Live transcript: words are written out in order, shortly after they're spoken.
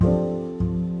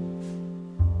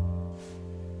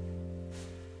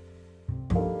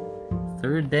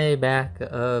Third day back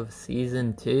of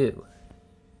season 2.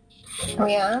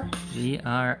 We are? We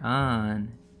are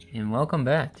on. And welcome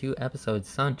back to episode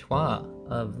 103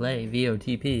 of Les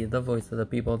VOTP, the voice of the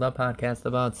people, the podcast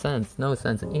about sense, no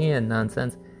sense, and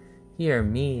nonsense. Here,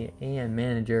 me and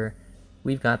manager,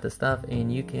 we've got the stuff,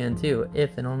 and you can too,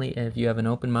 if and only if you have an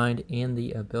open mind and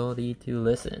the ability to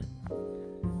listen.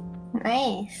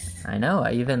 Nice. I know,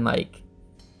 I even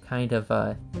kind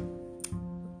of,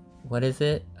 what is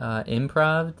it?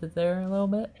 Improv'd there a little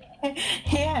bit?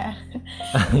 Yeah.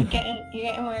 You're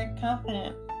getting more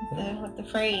confident with the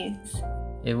phrase.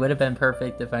 It would have been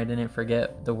perfect if I didn't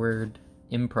forget the word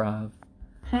improv.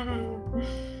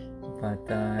 But,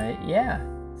 yeah.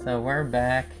 So we're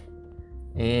back,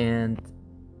 and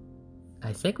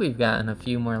I think we've gotten a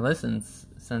few more listens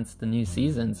since the new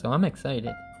season, so I'm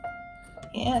excited.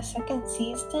 Yeah, second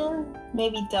season,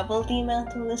 maybe double the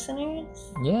amount of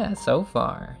listeners. Yeah, so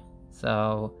far.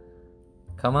 So,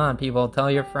 come on, people,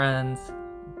 tell your friends.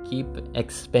 Keep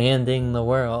expanding the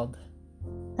world.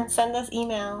 And send us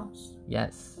emails.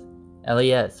 Yes.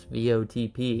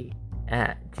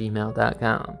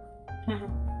 lesvotp@gmail.com.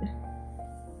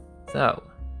 So,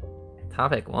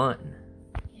 topic 1.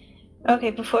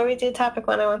 Okay, before we do topic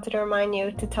 1, I wanted to remind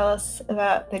you to tell us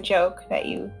about the joke that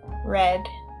you read.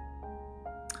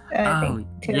 I think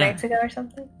 2 nights ago or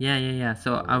something. Yeah.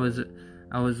 So I was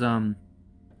on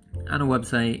a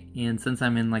website, and since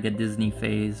I'm in a Disney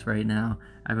phase right now,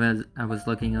 I was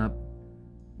looking up,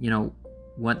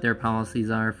 what their policies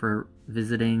are for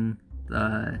visiting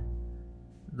the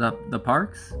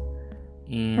parks,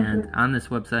 and on this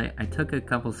website I took a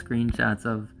couple screenshots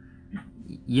of,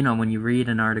 when you read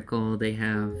an article, they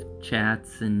have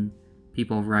chats and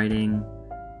people writing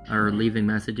or leaving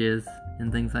messages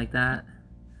and things like that.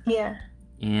 Yeah.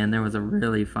 And there was a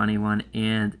really funny one,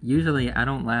 and usually I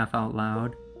don't laugh out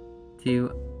loud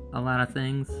to a lot of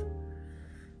things.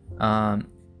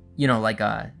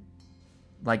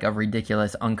 Like a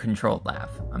ridiculous, uncontrolled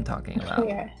laugh I'm talking about.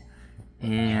 Yeah.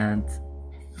 And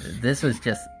this was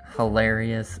just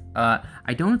hilarious.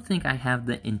 I don't think I have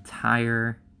the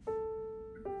entire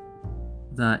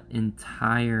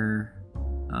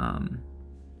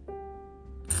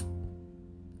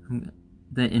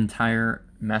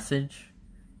message.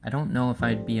 I don't know if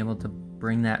I'd be able to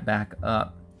bring that back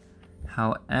up.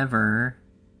 However,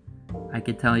 I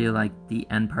could tell you the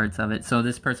end parts of it. So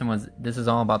this is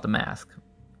all about the mask,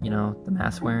 the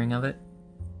mask wearing of it.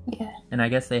 Yeah. And I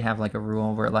guess they have a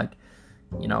rule where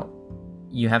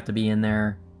you have to be in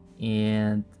there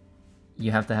and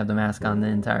you have to have the mask on the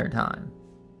entire time.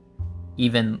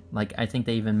 Even I think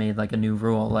they even made a new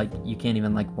rule, you can't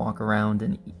even walk around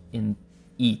and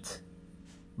eat.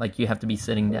 You have to be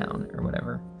sitting down or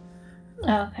whatever.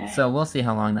 Okay. So we'll see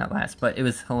how long that lasts. But it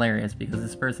was hilarious because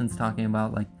this person's talking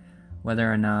about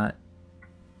whether or not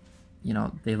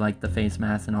they like the face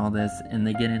mask and all this, and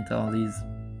they get into all these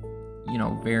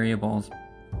variables.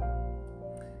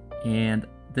 And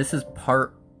this is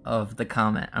part of the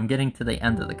comment. I'm getting to the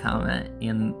end of the comment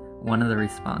in one of the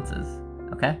responses.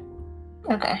 Okay?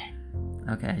 Okay,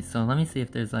 so let me see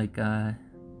if there's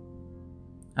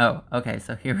Oh, okay,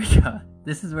 so here we go.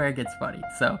 This is where it gets funny.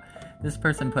 So, this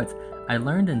person puts, I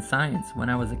learned in science when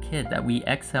I was a kid that we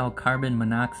exhale carbon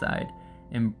monoxide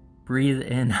and breathe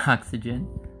in oxygen.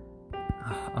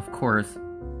 Oh, of course.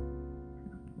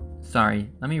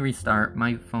 Sorry, let me restart.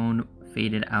 My phone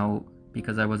faded out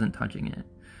because I wasn't touching it.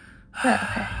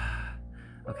 Okay.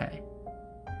 Okay.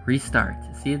 Restart.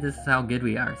 See, this is how good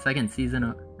we are. Second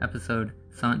season episode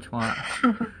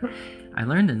 103. I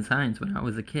learned in science when I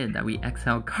was a kid that we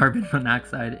exhale carbon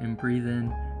monoxide and breathe in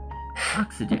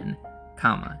oxygen,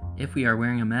 if we are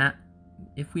wearing a mask,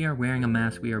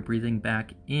 we are breathing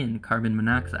back in carbon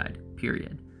monoxide,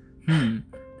 period.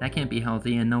 That can't be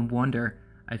healthy, and no wonder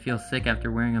I feel sick after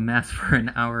wearing a mask for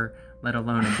an hour, let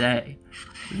alone a day.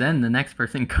 Then the next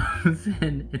person comes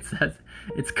in, it says,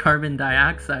 it's carbon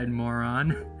dioxide,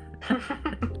 moron.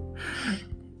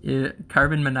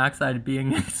 Carbon monoxide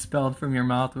being expelled from your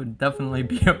mouth would definitely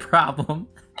be a problem.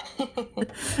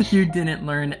 You didn't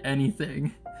learn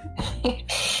anything.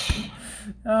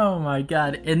 Oh my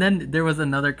god. And then there was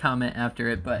another comment after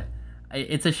it, but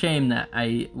it's a shame that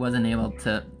I wasn't able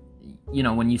to,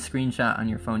 when you screenshot on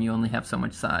your phone, you only have so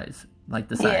much size.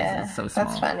 The size is so small.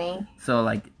 That's funny. So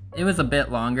it was a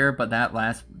bit longer, but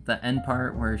the end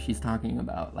part where she's talking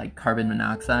about carbon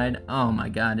monoxide, oh my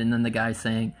god. And then the guy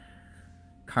saying,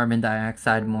 carbon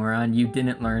dioxide, moron, you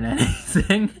didn't learn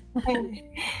anything.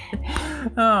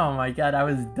 Oh my god, I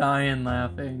was dying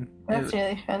laughing. That's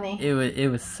really funny. It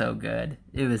was so good.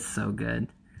 It was so good.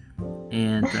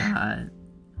 And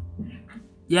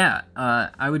Yeah,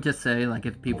 I would just say, like,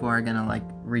 if people are gonna, like,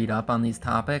 read up on these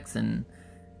topics and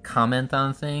comment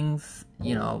on things,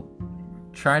 you know,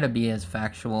 try to be as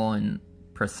factual and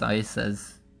precise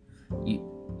as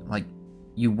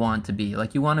you want to be.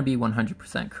 Like, you want to be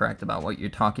 100% correct about what you're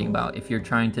talking about if you're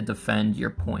trying to defend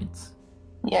your points.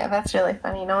 Yeah, that's really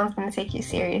funny. No one's going to take you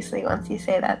seriously once you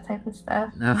say that type of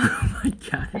stuff. Oh my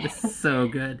god, it's so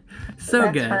good. So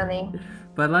that's good. That's funny.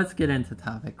 But let's get into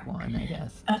topic 1, I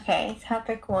guess. Okay,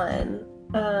 topic 1.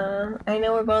 I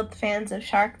know we're both fans of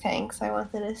Shark Tank, so I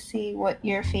wanted to see what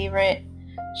your favorite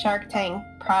Shark Tank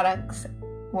products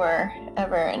were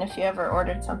ever, and if you ever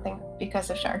ordered something because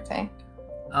of Shark Tank.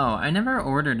 Oh, I never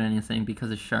ordered anything because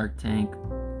of Shark Tank.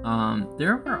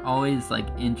 There were always, like,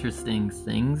 interesting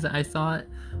things, I thought,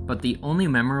 but the only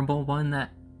memorable one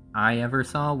that I ever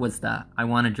saw was the I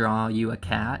want to draw you a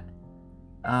cat.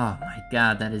 Oh my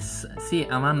god, that is... See,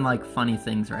 I'm on, like, funny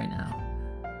things right now.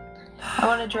 I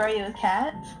want to draw you a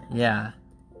cat? Yeah.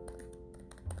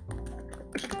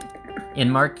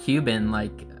 And Mark Cuban,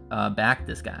 like, backed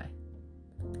this guy.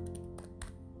 I'm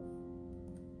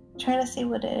trying to see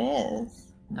what it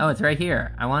is. Oh, it's right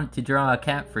here. I want to draw a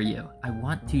cat for you. I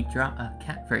want to draw a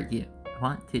cat for you. I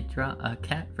want to draw a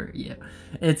cat for you.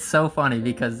 It's so funny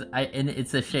because and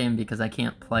it's a shame because I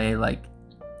can't play, like,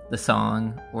 the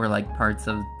song or, like, parts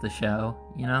of the show,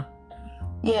 you know?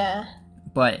 Yeah.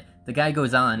 But the guy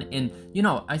goes on, and, you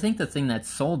know, I think the thing that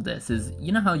sold this is,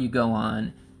 you know how you go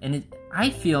on, and I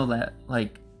feel that,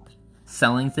 like,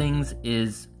 selling things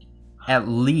is at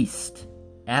least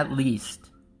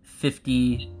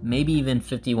 50, maybe even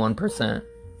 51%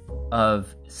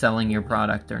 of selling your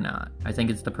product or not. I think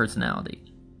it's the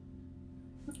personality.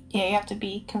 Yeah, you have to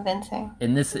be convincing.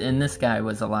 And this guy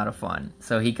was a lot of fun.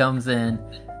 So he comes in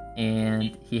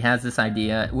and he has this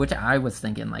idea, which I was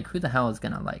thinking, like, who the hell is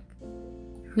gonna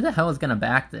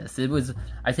back this? It was,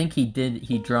 I think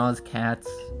he draws cats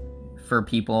for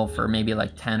people for maybe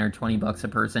like 10 or 20 bucks a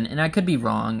person, and I could be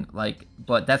wrong, like,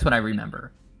 but that's what I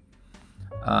remember.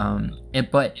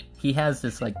 But he has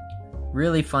this, like,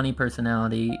 really funny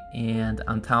personality, and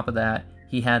on top of that,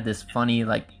 he had this funny,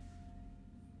 like,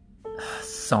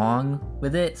 song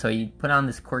with it. So he put on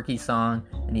this quirky song,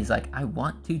 and he's like, I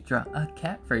want to draw a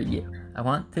cat for you. I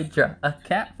want to draw a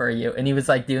cat for you. And he was,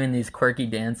 like, doing these quirky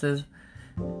dances,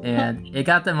 and it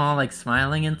got them all, like,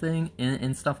 smiling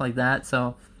and stuff like that.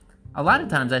 So a lot of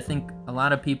times I think a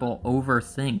lot of people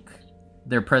overthink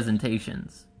their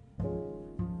presentations.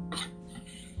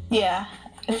 Yeah,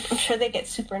 I'm sure they get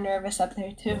super nervous up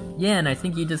there too. Yeah, and I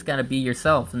think you just gotta be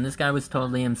yourself, and this guy was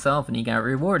totally himself, and he got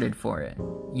rewarded for it.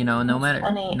 You know, no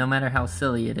matter how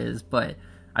silly it is. But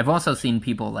I've also seen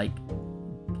people, like,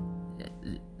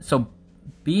 so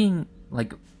being,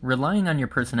 like, relying on your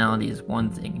personality is one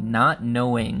thing, not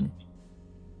knowing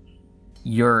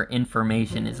your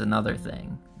information is another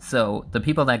thing. So the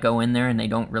people that go in there and they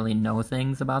don't really know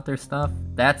things about their stuff,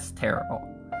 that's terrible.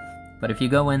 But if you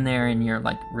go in there and you're,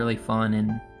 like, really fun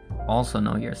and also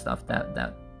know your stuff, that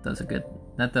does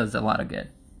a lot of good.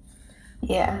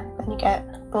 Yeah, and you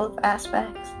get both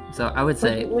aspects. So I would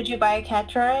say... Would you buy a cat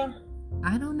drawing?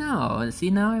 I don't know. See,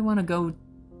 now I want to go...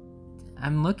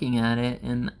 I'm looking at it,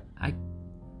 and I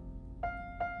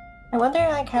wonder,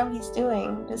 like, how he's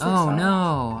doing. Oh,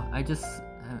 no.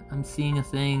 I'm seeing a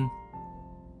thing...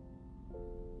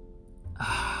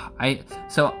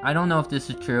 So I don't know if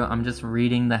this is true. I'm just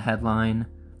reading the headline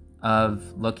of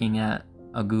looking at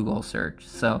a Google search.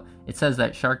 So it says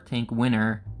that Shark Tank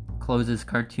winner closes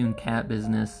cartoon cat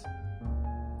business,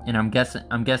 and I'm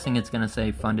guessing it's gonna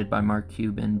say funded by Mark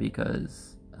Cuban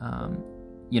because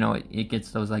you know, it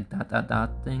gets those, like, ...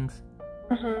 things.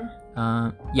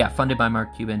 Yeah, funded by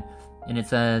Mark Cuban, and it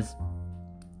says,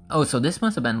 oh, so this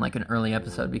must have been, like, an early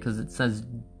episode because it says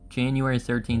January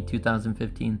 13th,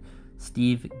 2015.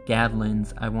 Steve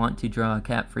Gadlin's I Want to Draw a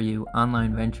Cat for You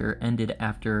online venture ended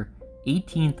after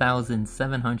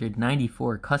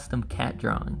 18,794 custom cat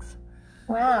drawings.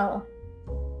 Wow.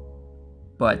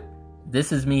 But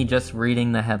this is me just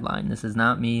reading the headline. This is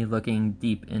not me looking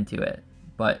deep into it.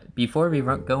 But before we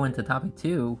go into topic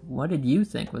 2, what did you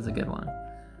think was a good one?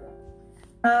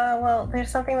 Well,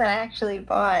 there's something that I actually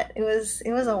bought. It was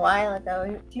a while ago.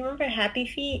 Do you remember Happy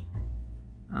Feet?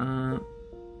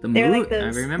 They were like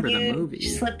those, I remember the movie.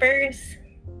 Slippers.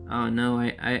 Oh no,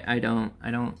 I don't.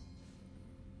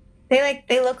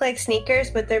 They look like sneakers,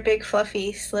 but they're big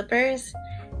fluffy slippers.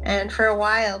 And for a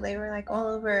while, they were, like, all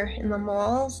over in the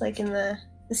malls, like in the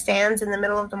stands in the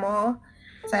middle of the mall.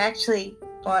 So I actually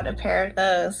bought a pair of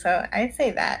those. So I'd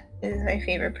say that is my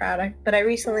favorite product. But I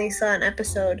recently saw an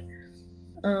episode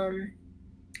for,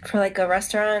 like, a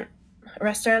restaurant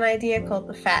restaurant idea called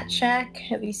the Fat Shack.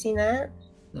 Have you seen that?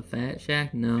 The Fat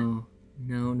Shack? No.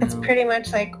 It's pretty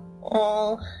much like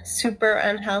all super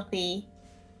unhealthy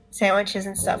sandwiches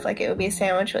and stuff. Like it would be a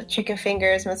sandwich with chicken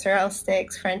fingers, mozzarella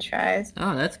sticks, French fries.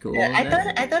 Oh, that's cool. Yeah,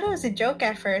 I thought it was a joke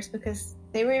at first because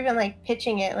they were even like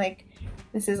pitching it like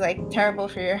this is like terrible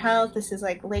for your health. This is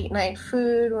like late night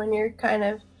food when you're kind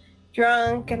of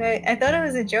drunk. And I thought it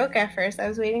was a joke at first. I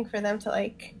was waiting for them to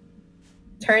like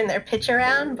turn their pitch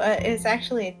around, but it's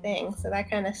actually a thing. So that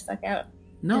kind of stuck out.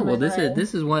 No, well, this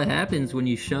is what happens when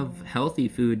you shove healthy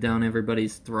food down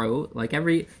everybody's throat. Like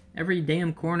every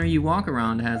damn corner you walk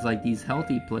around has like these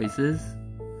healthy places.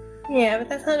 Yeah, but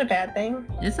that's not a bad thing.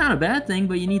 It's not a bad thing,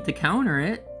 but you need to counter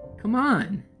it. Come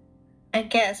on. I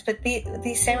guess, but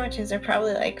these sandwiches are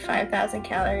probably like 5,000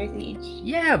 calories each.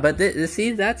 Yeah, but this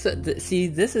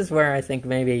is where I think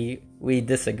maybe we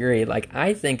disagree. Like,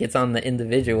 I think it's on the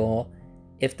individual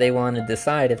if they want to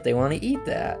decide if they want to eat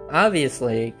that.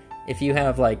 Obviously, if you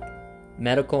have like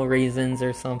medical reasons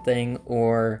or something,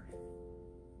 or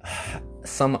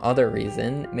some other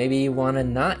reason, maybe you want to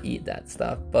not eat that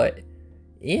stuff. But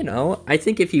I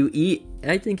think if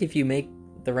you make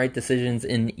the right decisions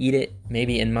and eat it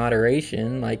maybe in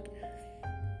moderation, like,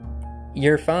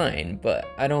 you're fine. But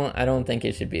I don't think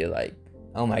it should be like,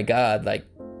 oh my god, like,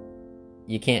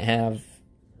 you can't have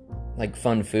like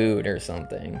fun food or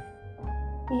something.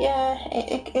 Yeah,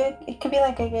 it could be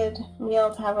like a good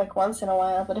meal to have like once in a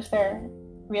while, but if they're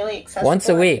really accessible once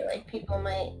a week, like people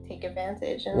might take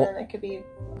advantage, and then it could be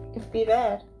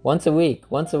bad. Once a week.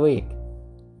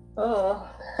 Oh,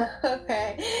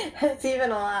 okay. That's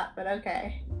even a lot, but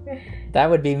okay. That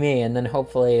would be me, and then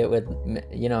hopefully it would,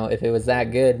 if it was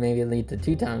that good, maybe lead to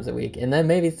 2 times a week, and then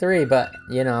maybe 3, but,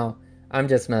 I'm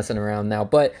just messing around now.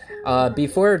 But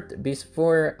before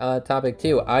topic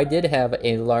 2, I did have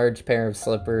a large pair of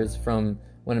slippers from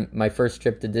my first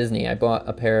trip to Disney. I bought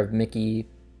a pair of Mickey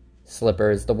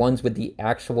slippers, the ones with the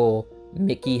actual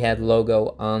Mickey head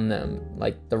logo on them,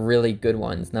 like the really good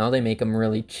ones. Now they make them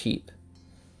really cheap.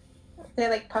 They're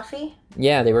like puffy?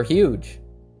 Yeah, they were huge.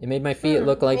 It made my feet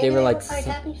look like they were like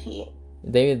happy feet.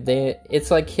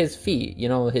 It's like his feet,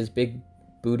 his big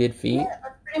booted feet. Yeah,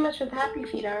 that's pretty much what the happy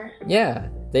feet are. Yeah,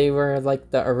 they were like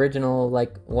the original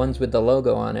like ones with the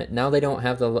logo on it. Now they don't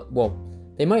have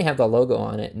they might have the logo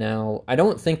on it now. I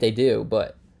don't think they do,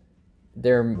 but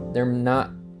they're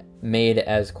not made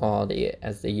as quality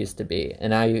as they used to be.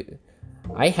 And I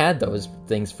had those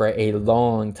things for a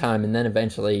long time, and then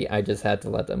eventually I just had to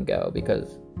let them go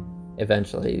because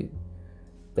eventually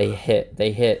they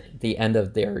hit the end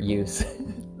of their use.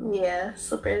 Yeah,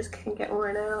 slippers can get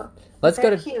worn out. Let's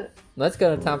go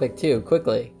to topic 2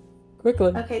 quickly.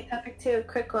 Okay, topic 2,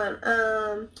 quick one.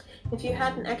 If you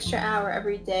had an extra hour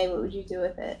every day, what would you do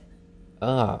with it?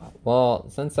 Well,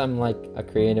 since I'm like a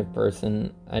creative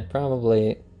person, I'd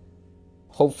probably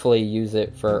hopefully use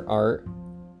it for art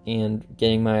and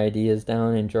getting my ideas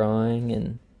down and drawing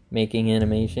and making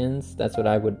animations. That's what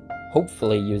I would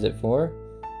hopefully use it for.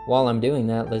 While I'm doing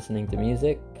that, listening to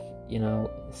music,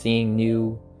 seeing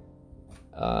new,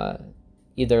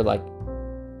 either like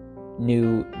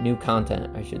new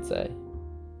content, I should say.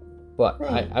 But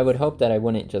I would hope that I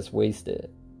wouldn't just waste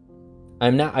it.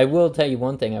 I will tell you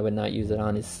one thing I would not use it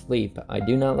on is sleep. I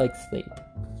do not like sleep.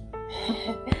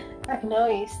 I know,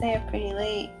 you stay up pretty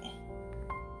late.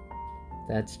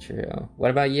 That's true. What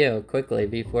about you? Quickly,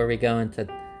 before we go into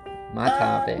my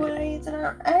topic. What do I use it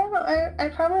on? I don't know. I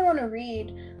probably want to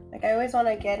read. Like, I always want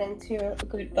to get into a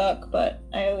good book, but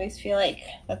I always feel like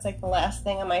that's like the last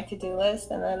thing on my to-do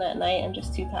list, and then at night I'm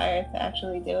just too tired to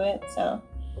actually do it. So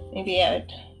maybe I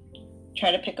would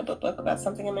try to pick up a book about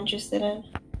something I'm interested in.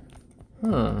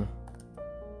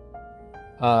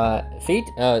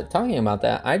 Talking about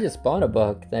that, I just bought a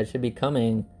book that should be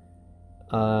coming,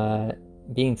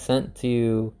 being sent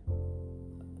to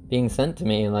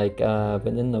me like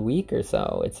within the week or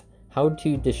so. It's How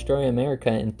to Destroy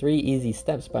America in 3 Easy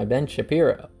Steps by Ben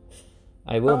Shapiro.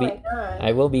 I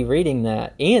will be reading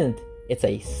that, and it's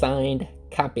a signed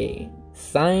copy.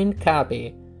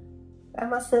 That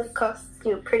must have cost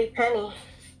you a pretty penny.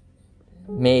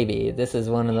 Maybe this is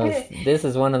one of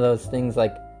those things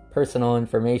like personal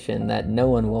information that no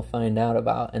one will find out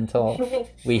about until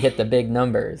we hit the big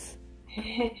numbers.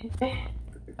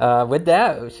 With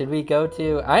that, should we go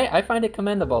to... I find it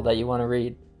commendable that you want to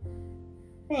read.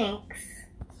 Thanks.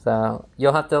 So,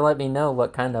 you'll have to let me know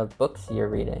what kind of books you're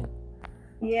reading.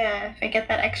 Yeah, if I get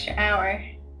that extra hour.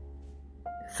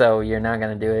 So, you're not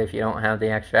going to do it if you don't have the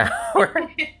extra hour?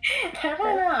 I don't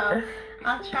know.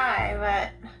 I'll try,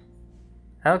 but...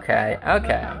 Okay.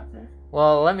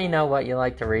 Well, let me know what you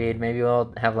like to read. Maybe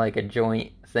we'll have like a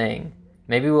joint thing.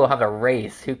 Maybe we'll have a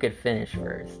race. Who could finish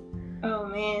first? Oh,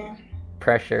 man.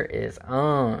 Pressure is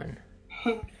on.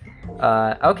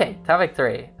 Okay, topic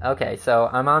 3. Okay, so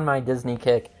I'm on my Disney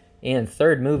kick, and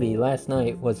third movie last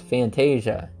night was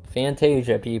Fantasia.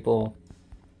 Fantasia, people.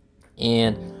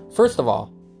 And first of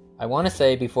all, I want to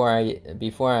say before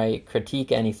I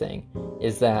critique anything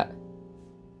is that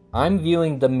I'm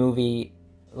viewing the movie,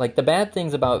 like, the bad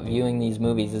things about viewing these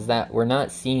movies is that we're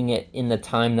not seeing it in the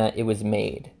time that it was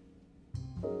made.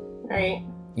 Right.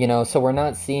 You know, so we're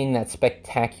not seeing that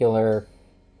spectacular,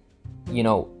 you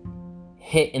know,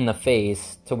 hit in the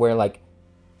face to where, like,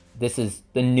 this is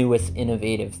the newest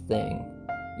innovative thing.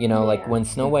 You know, like when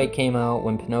Snow White came out,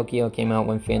 when Pinocchio came out,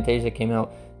 when Fantasia came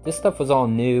out, this stuff was all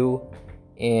new,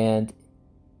 and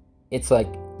it's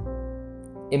like,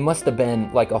 it must have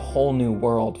been like a whole new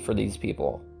world for these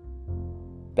people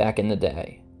back in the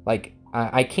day. Like,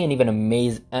 I can't even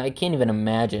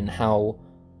imagine how,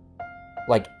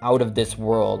 like, out of this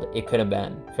world it could have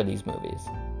been for these movies.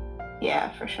 Yeah,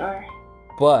 for sure.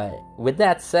 But with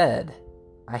that said,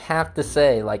 I have to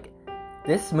say, like,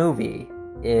 this movie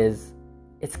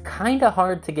it's kind of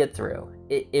hard to get through.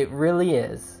 It really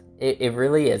is. It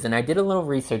really is. And I did a little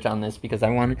research on this because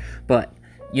I wanted, but,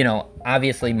 you know,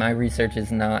 obviously my research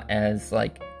is not as,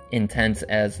 like, intense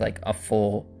as, like, a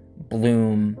full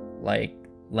bloom, like,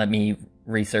 let me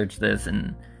research this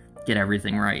and get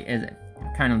everything right. It's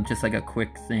kind of just like a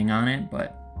quick thing on it,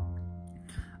 but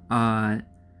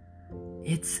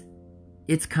it's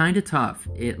kind of tough.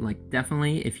 It, like,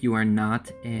 definitely, if you are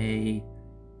not a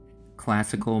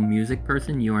classical music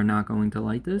person, you are not going to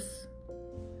like this,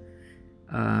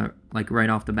 like, right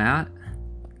off the bat.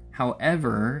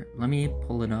 However, let me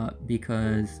pull it up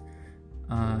because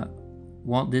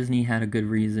Walt Disney had a good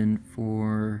reason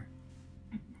for,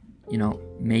 you know,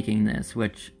 making this,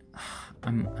 which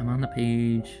I'm on the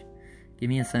page. Give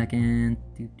me a second.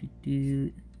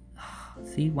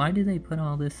 See, why do they put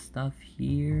all this stuff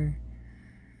here?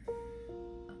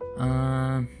 It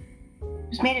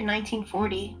was made in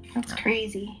 1940. That's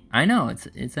crazy. I know,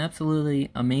 it's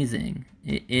absolutely amazing.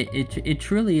 It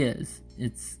truly is.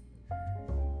 It's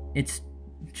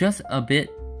just a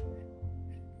bit,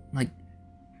 like,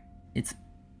 it's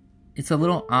a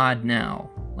little odd now,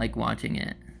 like, watching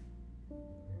it.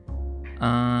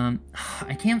 I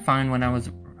can't find what I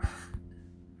was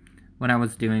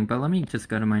doing, but let me just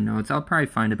go to my notes. I'll probably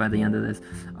find it by the end of this.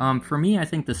 For me, I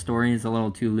think the story is a little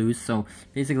too loose. So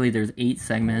basically there's 8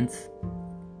 segments,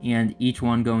 and each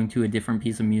one going to a different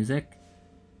piece of music.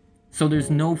 So there's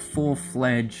no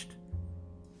full-fledged,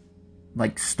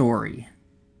 like, story.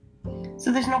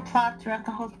 So there's no plot throughout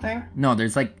the whole thing? No,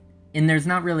 there's, like, and there's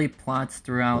not really plots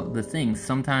throughout the things.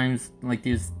 Sometimes, like,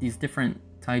 there's these different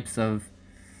types of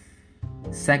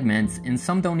segments, and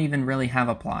some don't even really have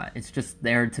a plot. It's just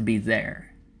there to be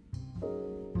there.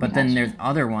 But then there's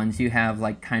other ones you have,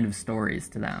 like, kind of stories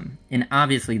to them. And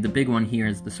obviously the big one here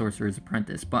is The Sorcerer's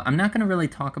Apprentice. But I'm not going to really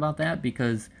talk about that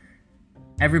because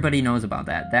everybody knows about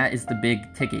that. That is the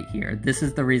big ticket here. This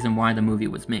is the reason why the movie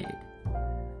was made.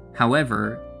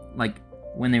 However, like,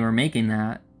 when they were making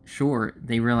that short,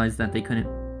 they realized that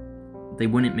they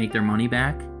wouldn't make their money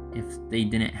back if they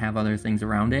didn't have other things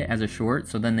around it as a short.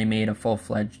 So then they made a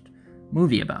full-fledged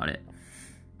movie about it.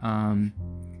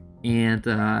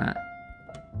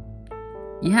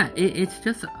 Yeah, it's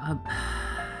just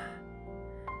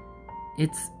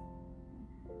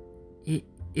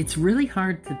it's really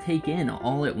hard to take in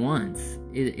all at once.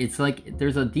 It's like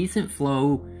there's a decent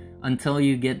flow until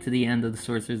you get to the end of The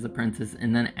Sorcerer's Apprentice,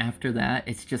 and then after that,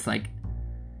 it's just like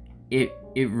it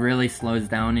really slows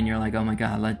down, and you're like, oh my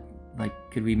god,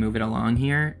 could we move it along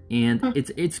here? And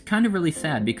it's kind of really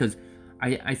sad because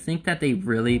I think that they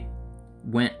really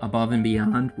went above and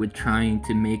beyond with trying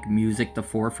to make music the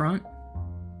forefront.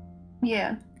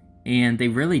 Yeah. And they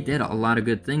really did a lot of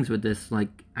good things with this.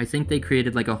 Like, I think they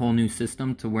created, like, a whole new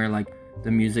system to where, like,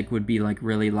 the music would be, like,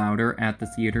 really louder at the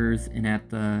theaters and at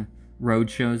the road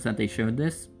shows that they showed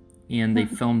this. And they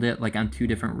filmed it, like, on 2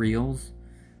 different reels.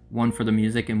 One for the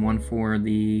music and one for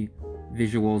the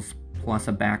visuals plus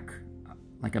a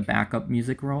backup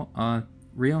music reel.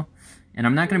 And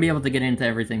I'm not going to be able to get into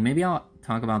everything. Maybe I'll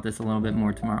talk about this a little bit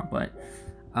more tomorrow. But,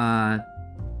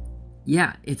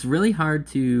 yeah, it's really hard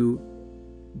to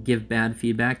give bad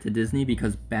feedback to Disney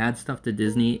because bad stuff to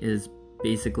Disney is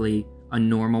basically a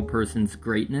normal person's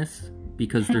greatness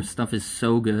because their stuff is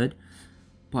so good.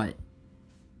 But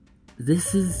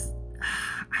this is,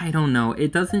 I don't know,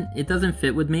 it doesn't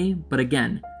fit with me. But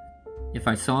again, if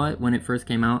I saw it when it first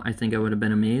came out, I think I would have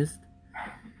been amazed.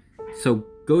 So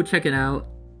go check it out.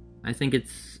 I think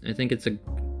it's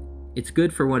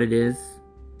good for what it is.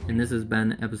 and this has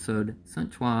been episode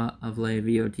 103 of Le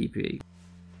VOTP.